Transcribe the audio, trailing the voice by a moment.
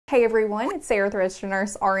Hey everyone, it's Sarah, the Registered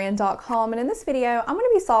Nurse, RN.com, and in this video, I'm going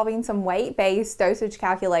to be solving some weight-based dosage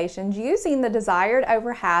calculations using the desired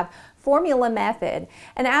over half formula method.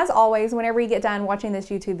 And as always, whenever you get done watching this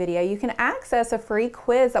YouTube video, you can access a free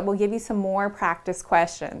quiz that will give you some more practice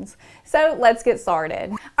questions. So let's get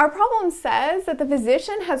started. Our problem says that the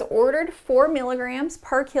physician has ordered 4 milligrams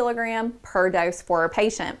per kilogram per dose for a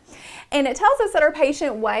patient. And it tells us that our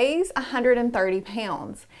patient weighs 130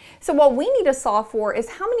 pounds. So what we need to solve for is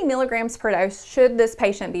how many milligrams per dose should this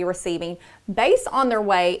patient be receiving based on their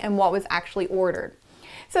weight and what was actually ordered.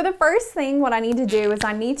 So the first thing what I need to do is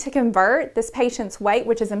I need to convert this patient's weight,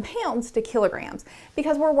 which is in pounds, to kilograms,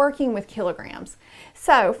 because we're working with kilograms.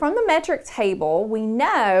 So from the metric table, we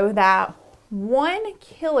know that 1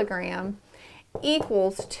 kilogram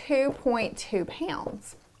equals 2.2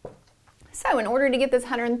 pounds. So in order to get this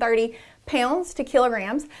 130 pounds to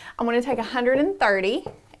kilograms, I'm going to take 130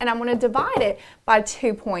 and I'm going to divide it by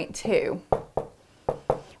 2.2.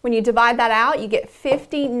 When you divide that out, you get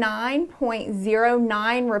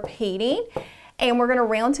 59.09 repeating, and we're going to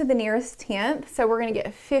round to the nearest tenth, so we're going to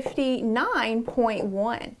get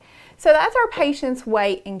 59.1. So that's our patient's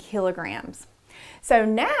weight in kilograms. So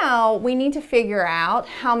now we need to figure out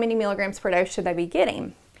how many milligrams per dose should they be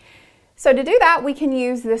getting. So to do that, we can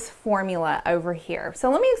use this formula over here. So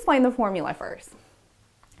let me explain the formula first.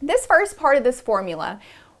 This first part of this formula,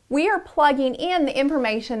 we are plugging in the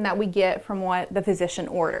information that we get from what the physician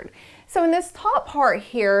ordered. So in this top part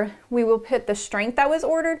here, we will put the strength that was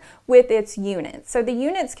ordered with its units. So the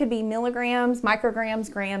units could be milligrams,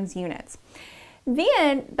 micrograms, grams, units.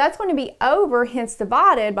 Then that's going to be over, hence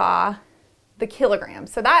divided by the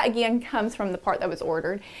kilograms. So that again comes from the part that was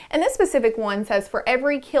ordered. And this specific one says for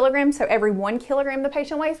every kilogram, so every 1 kilogram the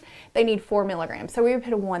patient weighs, they need 4 milligrams. So we would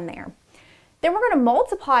put a 1 there. Then we're going to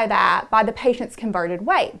multiply that by the patient's converted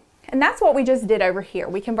weight. And that's what we just did over here.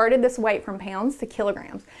 We converted this weight from pounds to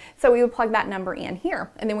kilograms. So we would plug that number in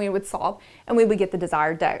here, and then we would solve, and we would get the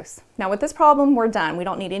desired dose. Now with this problem, we're done. We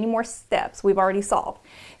don't need any more steps. We've already solved.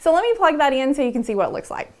 So let me plug that in so you can see what it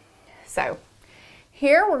looks like. So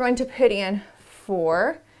here we're going to put in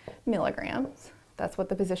 4 milligrams. That's what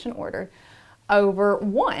the physician ordered, over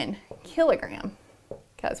 1 kilogram.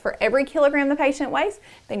 Because for every kilogram the patient weighs,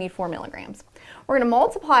 they need 4 milligrams. We're going to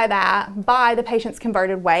multiply that by the patient's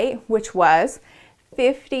converted weight, which was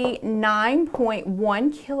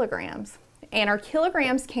 59.1 kilograms. And our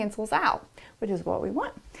kilograms cancels out, which is what we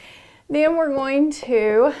want. Then we're going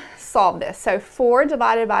to solve this. So 4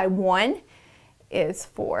 divided by 1 is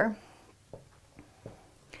 4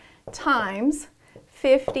 times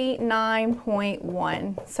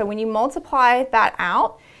 59.1. So when you multiply that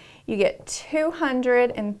out, you get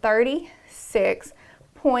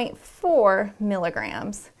 236.4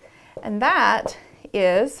 milligrams, and that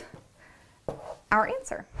is our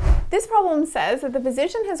answer. This problem says that the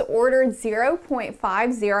physician has ordered 0.50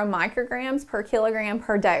 micrograms per kilogram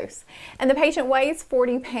per dose, and the patient weighs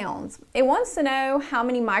 40 pounds. It wants to know how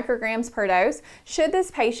many micrograms per dose should this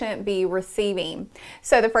patient be receiving.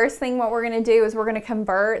 So the first thing what we're going to do is we're going to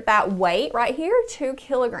convert that weight right here to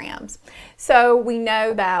kilograms. So we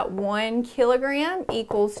know that 1 kilogram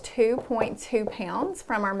equals 2.2 pounds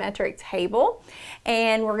from our metric table,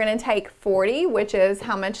 and we're going to take 40, which is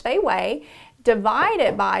how much they weigh, divide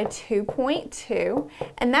it by 2.2,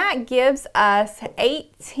 and that gives us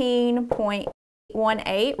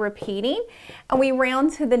 18.18 repeating, and we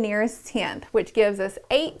round to the nearest tenth, which gives us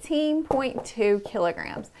 18.2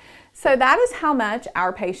 kilograms. So that is how much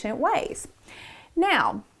our patient weighs.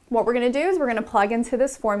 Now, what we're going to do is we're going to plug into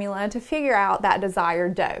this formula to figure out that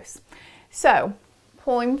desired dose. So,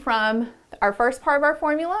 pulling from our first part of our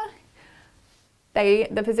formula,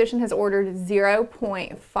 the physician has ordered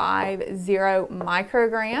 0.50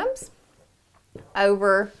 micrograms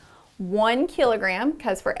over 1 kilogram,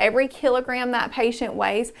 because for every kilogram that patient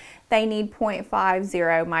weighs, they need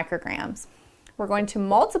 0.50 micrograms. We're going to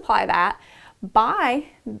multiply that by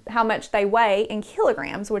how much they weigh in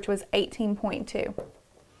kilograms, which was 18.2.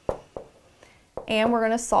 And we're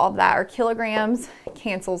going to solve that. Our kilograms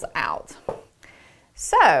cancels out.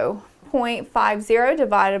 So 0.50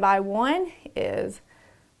 divided by 1 is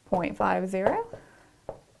 0.50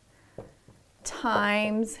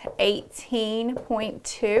 times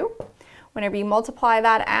 18.2. Whenever you multiply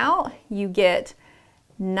that out, you get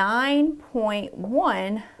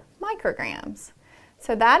 9.1 micrograms.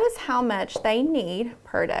 So that is how much they need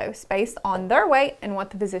per dose based on their weight and what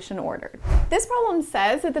the physician ordered. This problem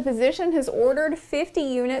says that the physician has ordered 50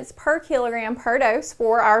 units per kilogram per dose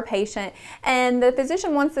for our patient, and the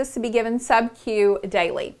physician wants this to be given sub-Q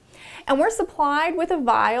daily. And we're supplied with a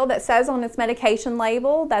vial that says on its medication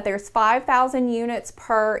label that there's 5,000 units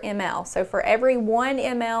per ml. So for every 1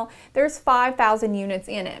 ml, there's 5,000 units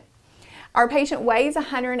in it. Our patient weighs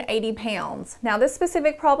 180 pounds. Now this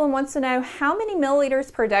specific problem wants to know how many milliliters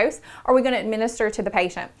per dose are we going to administer to the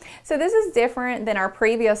patient. So this is different than our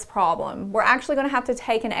previous problem. We're actually going to have to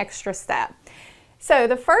take an extra step. So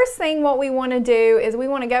the first thing what we want to do is we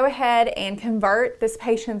want to go ahead and convert this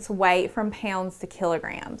patient's weight from pounds to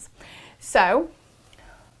kilograms. So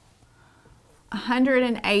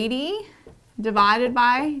 180 divided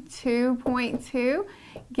by 2.2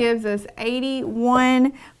 gives us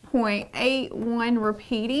 81.81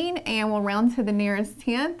 repeating, and we'll round to the nearest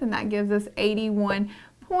tenth, and that gives us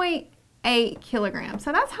 81.8 kilograms.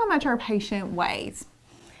 So that's how much our patient weighs.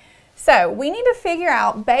 So we need to figure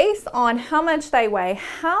out, based on how much they weigh,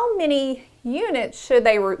 how many units should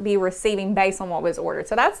they be receiving based on what was ordered.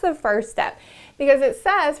 So that's the first step, because it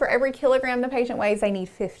says for every kilogram the patient weighs, they need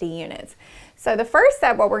 50 units. So the first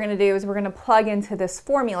step, what we're going to do is we're going to plug into this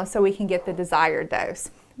formula so we can get the desired dose.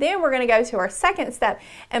 Then we're going to go to our second step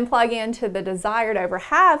and plug into the desired over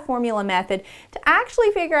half formula method to actually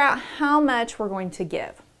figure out how much we're going to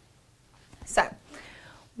give. So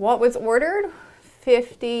what was ordered?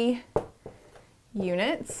 50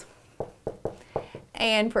 units.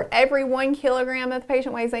 And for every 1 kilogram that the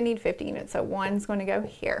patient weighs, they need 50 units. So 1's going to go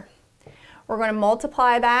here. We're going to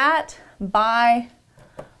multiply that by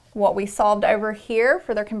what we solved over here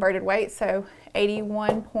for their converted weight. So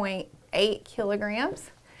 81.8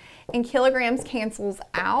 kilograms. And kilograms cancels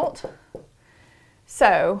out.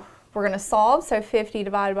 So we're going to solve. So 50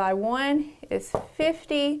 divided by 1 is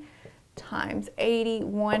 50 times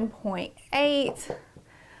 81.8.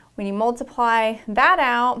 When you multiply that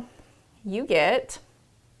out, you get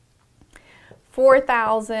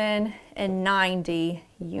 4,090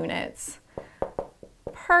 units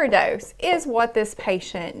per dose is what this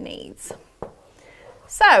patient needs.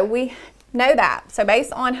 So we know that. So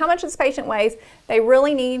based on how much this patient weighs, they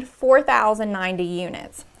really need 4,090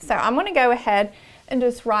 units. So I'm going to go ahead and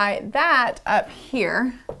just write that up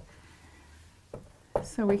here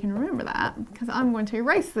so we can remember that, because I'm going to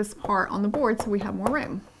erase this part on the board so we have more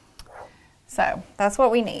room. So that's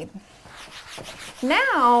what we need.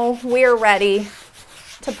 Now we're ready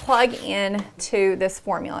to plug in to this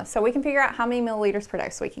formula so we can figure out how many milliliters per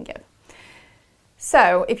dose we can give.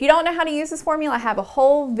 So if you don't know how to use this formula, I have a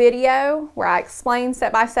whole video where I explain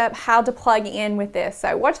step by step how to plug in with this.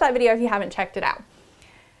 So watch that video if you haven't checked it out.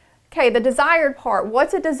 Okay, the desired part.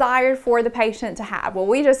 What's it desired for the patient to have? Well,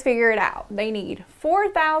 we just figured it out. They need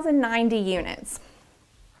 4,090 units.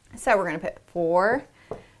 So we're going to put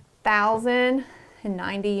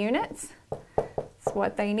 4,090 units. That's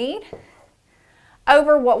what they need.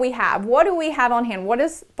 Over what we have. What do we have on hand? What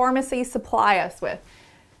does pharmacy supply us with?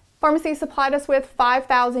 Pharmacy supplied us with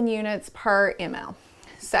 5,000 units per ml.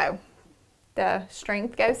 So the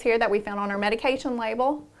strength goes here that we found on our medication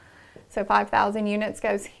label. So 5,000 units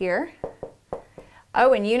goes here.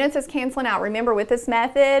 Oh, and units is canceling out. Remember, with this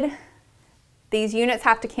method, these units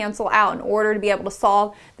have to cancel out in order to be able to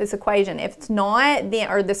solve this equation. If it's not,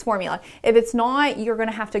 or this formula, if it's not, you're going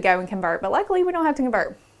to have to go and convert. But luckily, we don't have to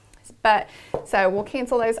convert. So we'll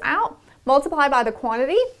cancel those out. Multiply by the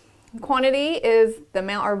quantity. Quantity is the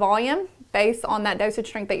amount or volume based on that dosage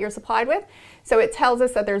strength that you're supplied with. So it tells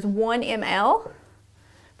us that there's 1 ml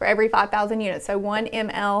for every 5,000 units. So 1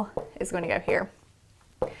 ml is going to go here.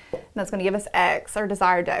 And that's going to give us X, our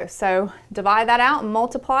desired dose. So divide that out and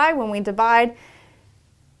multiply. When we divide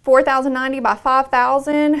 4,090 by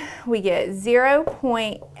 5,000, we get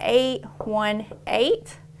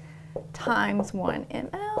 0.818 times 1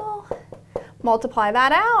 ml. Multiply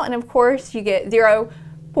that out, and of course you get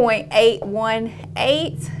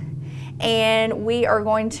 0.818, and we are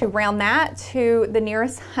going to round that to the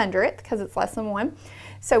nearest hundredth because it's less than 1.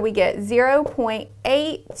 So we get 0.82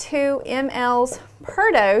 mLs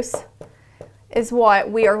per dose is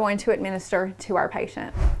what we are going to administer to our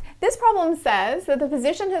patient. This problem says that the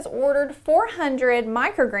physician has ordered 400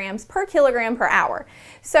 micrograms per kilogram per hour.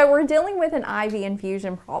 So we're dealing with an IV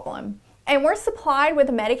infusion problem. And we're supplied with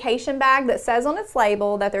a medication bag that says on its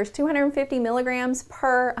label that there's 250 milligrams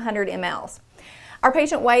per 100 mLs. Our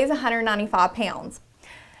patient weighs 195 pounds.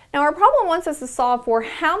 Now our problem wants us to solve for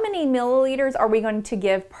how many milliliters are we going to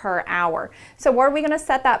give per hour. So what are we going to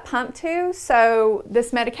set that pump to? So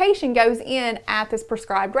this medication goes in at this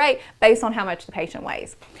prescribed rate based on how much the patient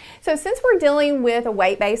weighs. So since we're dealing with a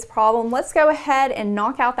weight-based problem, let's go ahead and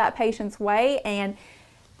knock out that patient's weight and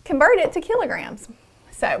convert it to kilograms.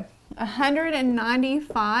 So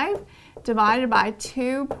 195 divided by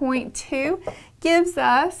 2.2 gives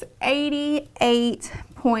us 88.8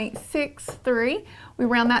 88.63. We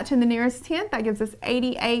round that to the nearest tenth. That gives us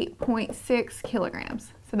 88.6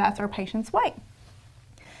 kilograms. So that's our patient's weight.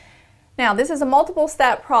 Now, this is a multiple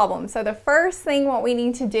step problem. So the first thing what we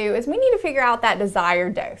need to do is we need to figure out that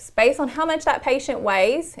desired dose. Based on how much that patient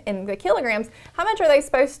weighs in the kilograms, how much are they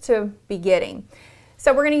supposed to be getting?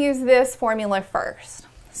 So we're going to use this formula first.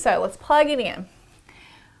 So let's plug it in.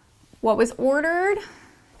 What was ordered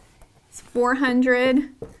is 400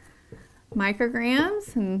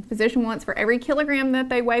 micrograms, and physician wants for every kilogram that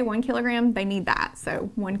they weigh 1 kilogram, they need that. So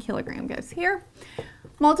 1 kilogram goes here,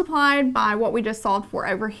 multiplied by what we just solved for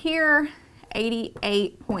over here,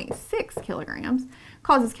 88.6 kilograms,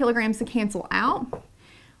 causes kilograms to cancel out.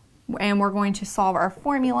 And we're going to solve our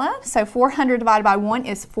formula. So 400 divided by 1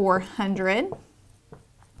 is 400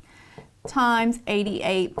 times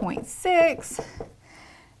 88.6.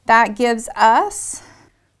 That gives us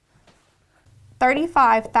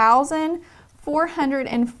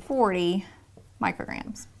 35,440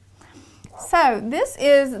 micrograms. So this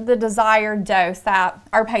is the desired dose that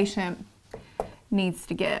our patient needs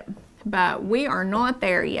to get, but we are not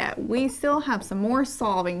there yet. We still have some more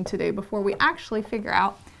solving to do before we actually figure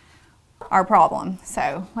out our problem.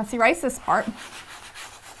 So let's erase this part.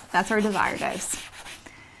 That's our desired dose.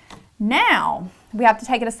 Now we have to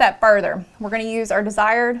take it a step further. We're going to use our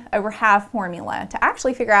desired over half formula to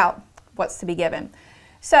actually figure out what's to be given.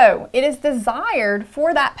 So it is desired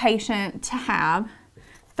for that patient to have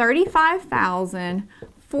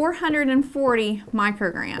 35,440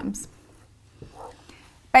 micrograms.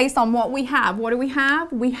 Based on what we have, what do we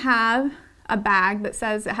have? We have a bag that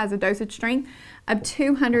says it has a dosage strength of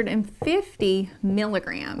 250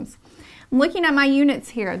 milligrams. I'm looking at my units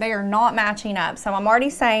here. They are not matching up. So I'm already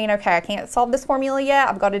saying, okay, I can't solve this formula yet.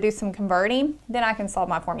 I've got to do some converting. Then I can solve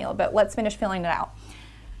my formula, but let's finish filling it out.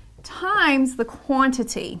 Times the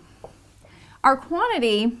quantity. Our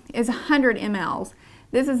quantity is 100 mLs.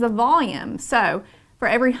 This is the volume. So for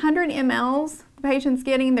every 100 mLs the patient's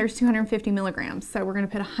getting, there's 250 milligrams. So we're going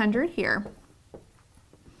to put 100 here.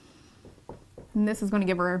 And this is going to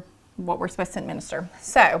give her what we're supposed to administer.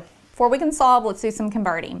 So before we can solve, let's do some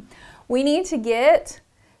converting. We need to get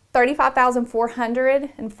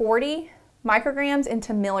 35,440 micrograms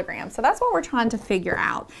into milligrams. So that's what we're trying to figure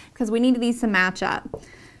out because we need these to match up.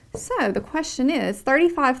 So the question is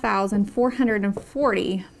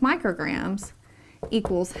 35,440 micrograms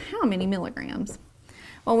equals how many milligrams?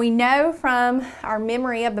 Well, we know from our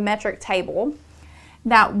memory of the metric table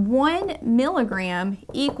that 1 milligram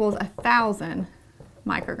equals 1,000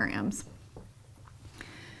 micrograms.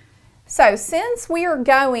 So since we are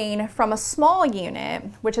going from a small unit,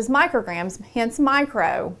 which is micrograms, hence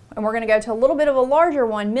micro, and we're going to go to a little bit of a larger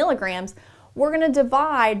one, milligrams, we're going to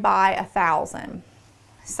divide by 1,000.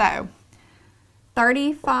 So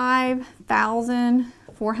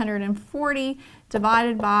 35,440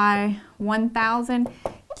 divided by 1,000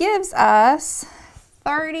 gives us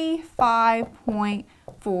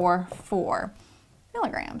 35.44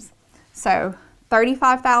 milligrams. So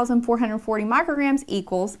 35,440 micrograms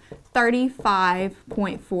equals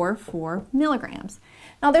 35.44 milligrams.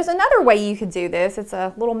 Now there's another way you could do this. It's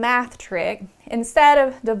a little math trick. Instead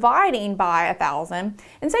of dividing by 1,000,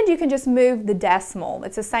 instead you can just move the decimal.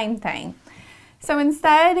 It's the same thing. So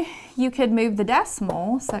instead you could move the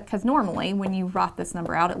decimal, because normally when you write this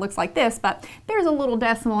number out it looks like this, but there's a little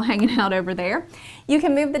decimal hanging out over there. You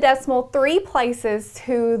can move the decimal 3 places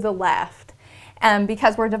to the left.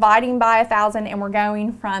 Because we're dividing by 1,000 and we're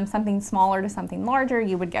going from something smaller to something larger,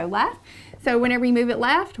 you would go left. So whenever you move it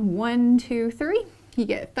left, 1, 2, 3, you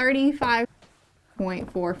get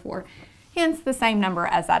 35.44. Hence the same number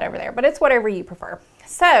as that over there, but it's whatever you prefer.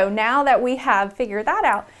 So now that we have figured that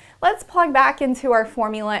out, let's plug back into our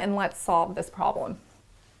formula and let's solve this problem.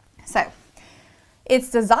 So it's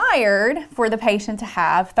desired for the patient to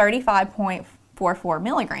have 35.44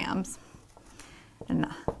 milligrams. And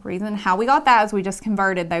the reason how we got that is we just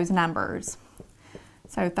converted those numbers.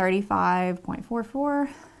 So 35.44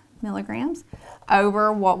 milligrams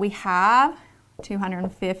over what we have,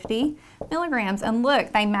 250 milligrams. And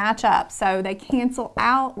look, they match up, so they cancel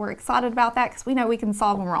out. We're excited about that because we know we can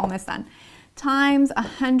solve when we're almost done. Times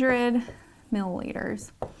 100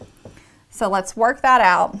 milliliters. So let's work that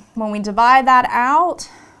out. When we divide that out,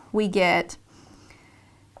 we get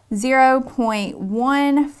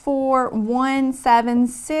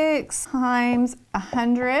 0.14176 times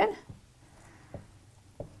 100.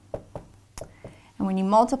 And when you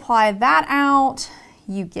multiply that out,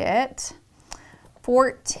 you get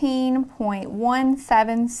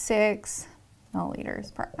 14.176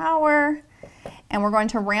 milliliters per hour. And we're going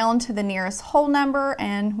to round to the nearest whole number.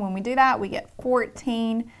 And when we do that, we get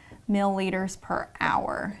 14 milliliters per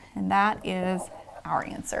hour. And that is our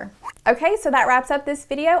answer. Okay, so that wraps up this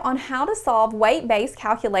video on how to solve weight-based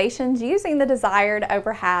calculations using the desired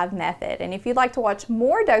over-half method. And if you'd like to watch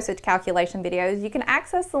more dosage calculation videos, you can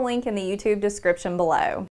access the link in the YouTube description below.